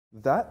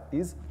That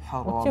is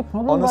haram. What's your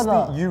problem, Honestly,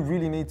 brother? you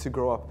really need to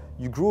grow up.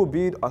 You grew a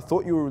beard, I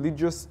thought you were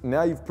religious,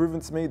 now you've proven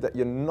to me that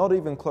you're not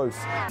even close.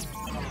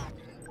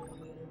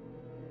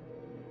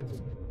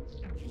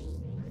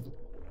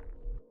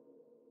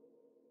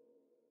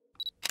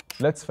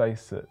 Let's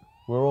face it,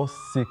 we're all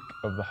sick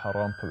of the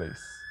haram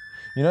police.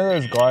 You know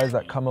those guys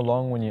that come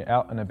along when you're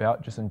out and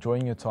about just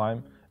enjoying your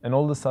time and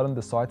all of a sudden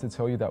decide to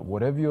tell you that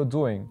whatever you're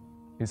doing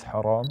is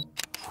haram?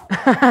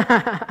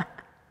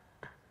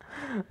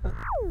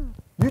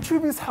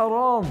 YouTube is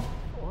haram!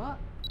 What?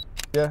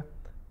 Yeah,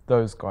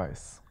 those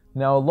guys.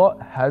 Now a lot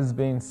has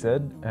been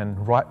said,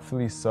 and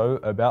rightfully so,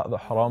 about the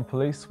haram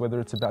police, whether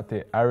it's about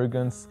their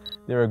arrogance,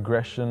 their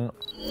aggression.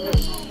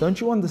 Don't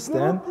you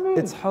understand?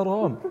 It's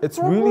haram. It's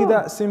really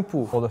that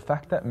simple. Or the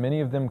fact that many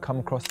of them come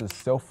across as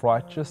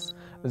self-righteous,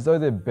 as though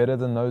they're better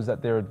than those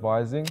that they're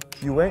advising.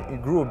 You went, you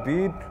grew a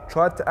beard,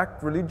 tried to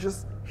act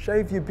religious,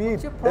 shave your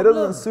beard. your It problem?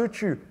 doesn't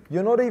suit you.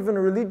 You're not even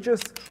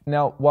religious.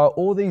 Now, while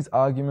all these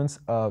arguments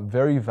are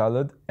very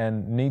valid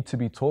and need to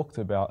be talked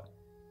about,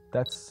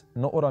 that's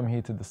not what I'm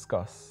here to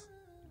discuss.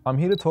 I'm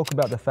here to talk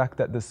about the fact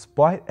that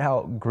despite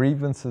our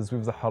grievances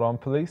with the haram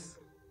police,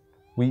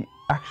 we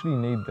actually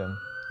need them.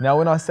 Now,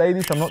 when I say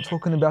this, I'm not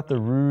talking about the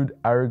rude,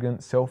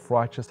 arrogant,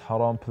 self-righteous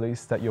haram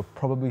police that you're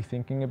probably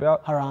thinking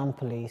about. Haram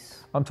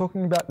police. I'm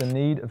talking about the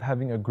need of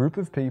having a group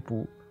of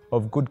people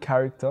of good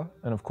character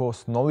and of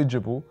course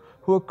knowledgeable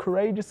who are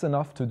courageous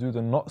enough to do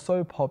the not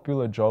so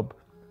popular job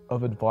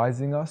of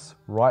advising us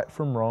right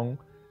from wrong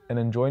and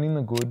enjoining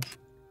the good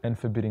and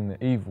forbidding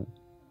the evil,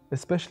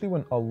 especially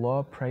when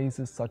Allah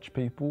praises such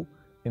people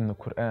in the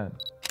Quran.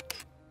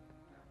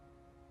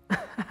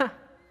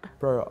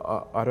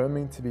 Bro, I don't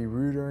mean to be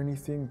rude or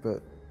anything,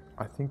 but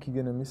I think you're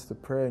gonna miss the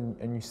prayer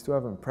and you still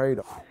haven't prayed.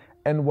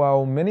 And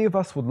while many of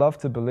us would love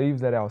to believe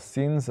that our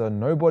sins are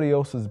nobody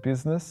else's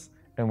business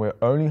and we're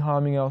only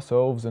harming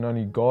ourselves and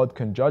only God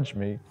can judge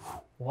me,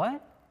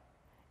 What?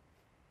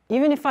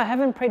 Even if I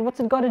haven't prayed, what's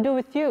it got to do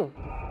with you?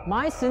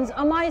 My sins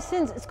are my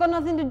sins. It's got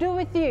nothing to do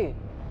with you.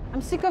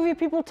 I'm sick of you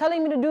people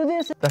telling me to do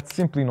this. that's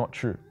simply not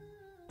true.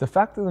 The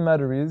fact of the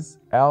matter is,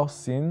 our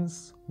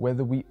sins,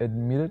 whether we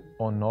admit it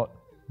or not,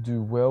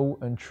 do well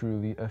and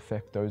truly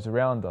affect those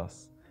around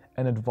us.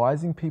 And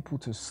advising people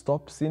to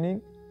stop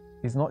sinning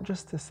is not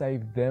just to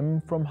save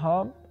them from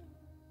harm,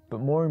 but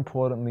more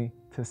importantly,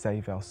 to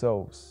save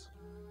ourselves.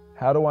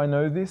 How do I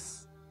know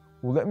this?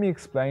 Well, let me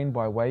explain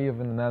by way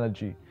of an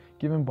analogy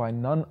given by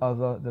none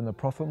other than the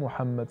Prophet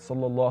Muhammad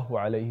sallallahu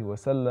alaihi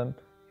wasallam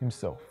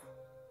himself.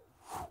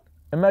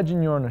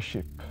 Imagine you're on a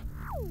ship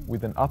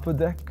with an upper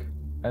deck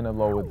and a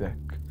lower deck,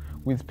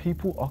 with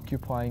people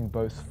occupying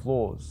both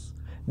floors.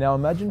 Now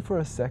imagine for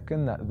a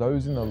second that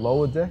those in the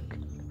lower deck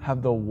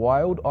have the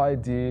wild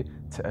idea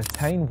to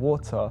attain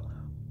water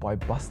by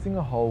busting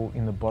a hole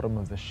in the bottom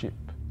of the ship.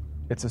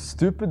 It's a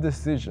stupid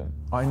decision,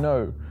 I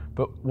know,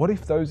 but what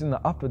if those in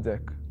the upper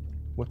deck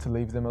were to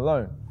leave them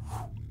alone?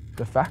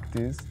 The fact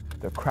is,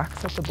 the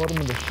cracks at the bottom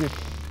of the ship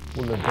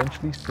will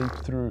eventually seep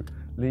through,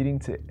 leading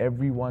to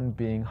everyone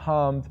being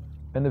harmed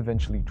and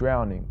eventually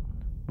drowning,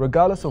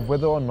 regardless of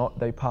whether or not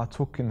they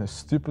partook in the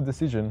stupid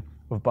decision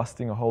of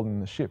busting a hole in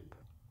the ship.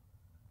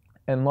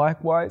 And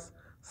likewise,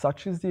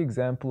 such is the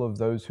example of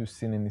those who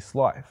sin in this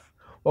life.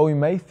 While we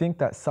may think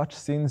that such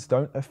sins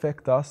don't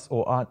affect us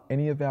or aren't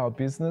any of our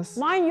business,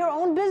 Mind your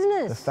own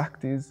business. the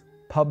fact is,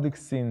 public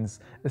sins,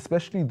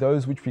 especially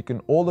those which we can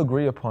all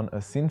agree upon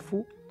are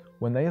sinful,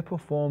 when they are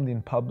performed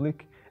in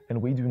public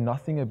and we do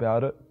nothing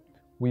about it,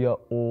 we are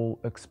all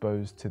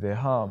exposed to their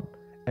harm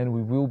and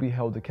we will be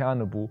held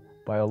accountable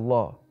by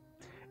Allah.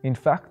 In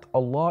fact,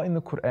 Allah in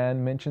the Quran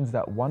mentions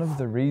that one of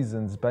the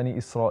reasons Bani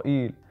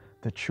Israel,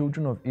 the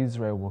children of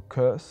Israel, were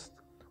cursed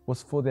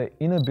was for their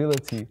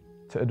inability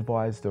to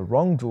advise the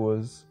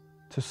wrongdoers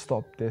to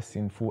stop their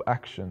sinful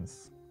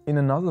actions. In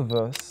another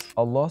verse,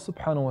 Allah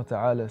subhanahu wa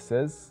ta'ala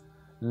says,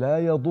 لا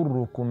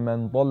يضركم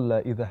من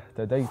ضل إذا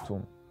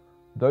اهتديتم.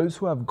 Those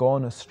who have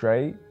gone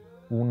astray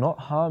will not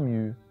harm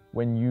you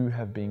when you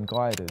have been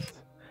guided.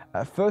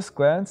 At first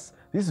glance,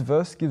 this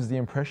verse gives the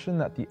impression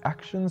that the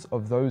actions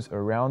of those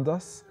around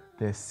us,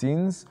 their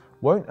sins,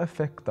 won't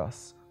affect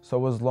us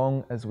so as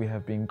long as we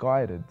have been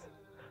guided.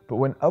 But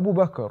when Abu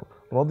Bakr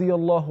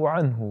radiyallahu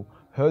anhu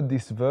heard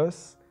this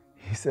verse,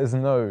 he says,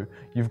 no,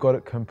 you've got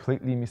it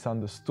completely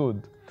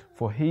misunderstood.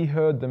 For he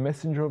heard the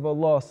Messenger of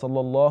Allah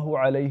sallallahu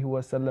alayhi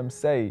wasallam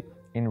say,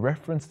 in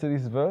reference to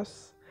this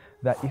verse,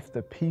 that if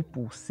the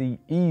people see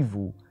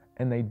evil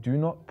and they do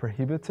not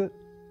prohibit it,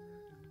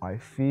 I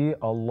fear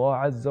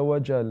Allah Azza wa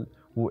Jal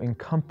will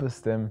encompass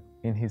them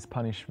in His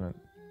punishment.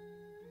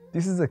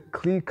 This is a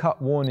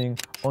clear-cut warning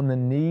on the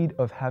need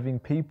of having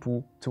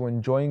people to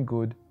enjoin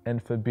good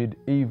and forbid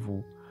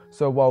evil.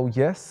 So while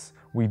yes,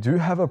 we do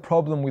have a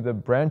problem with a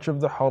branch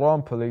of the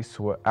haram police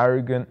who are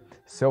arrogant,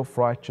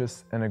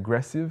 self-righteous and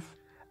aggressive,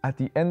 at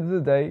the end of the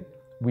day,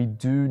 we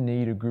do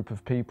need a group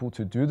of people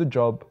to do the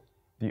job,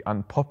 the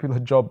unpopular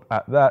job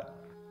at that,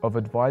 of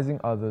advising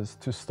others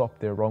to stop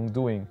their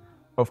wrongdoing.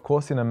 Of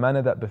course, in a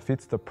manner that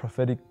befits the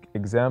prophetic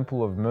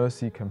example of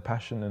mercy,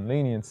 compassion and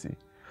leniency.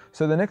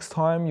 So the next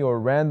time your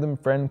random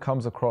friend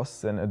comes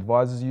across and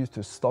advises you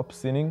to stop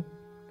sinning,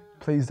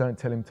 please don't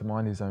tell him to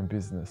mind his own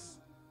business.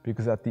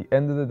 Because at the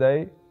end of the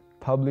day,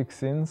 public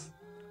sins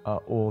are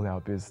all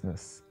our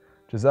business.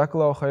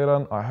 Jazakallahu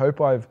khairan. I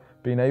hope I've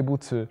been able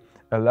to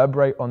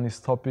elaborate on this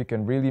topic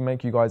and really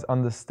make you guys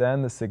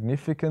understand the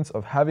significance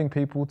of having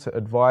people to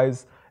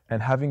advise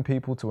and having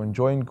people to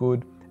enjoin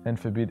good and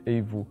forbid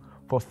evil.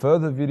 For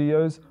further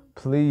videos,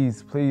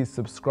 please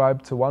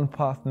subscribe to One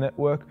Path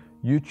Network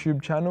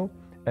YouTube channel,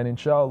 and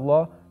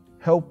inshallah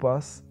help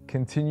us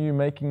continue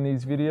making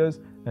these videos.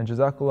 And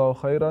Jazakallahu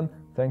khairan.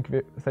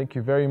 Thank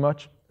you very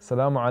much.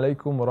 Assalamu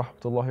alaikum wa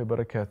rahmatullahi wa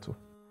barakatuh.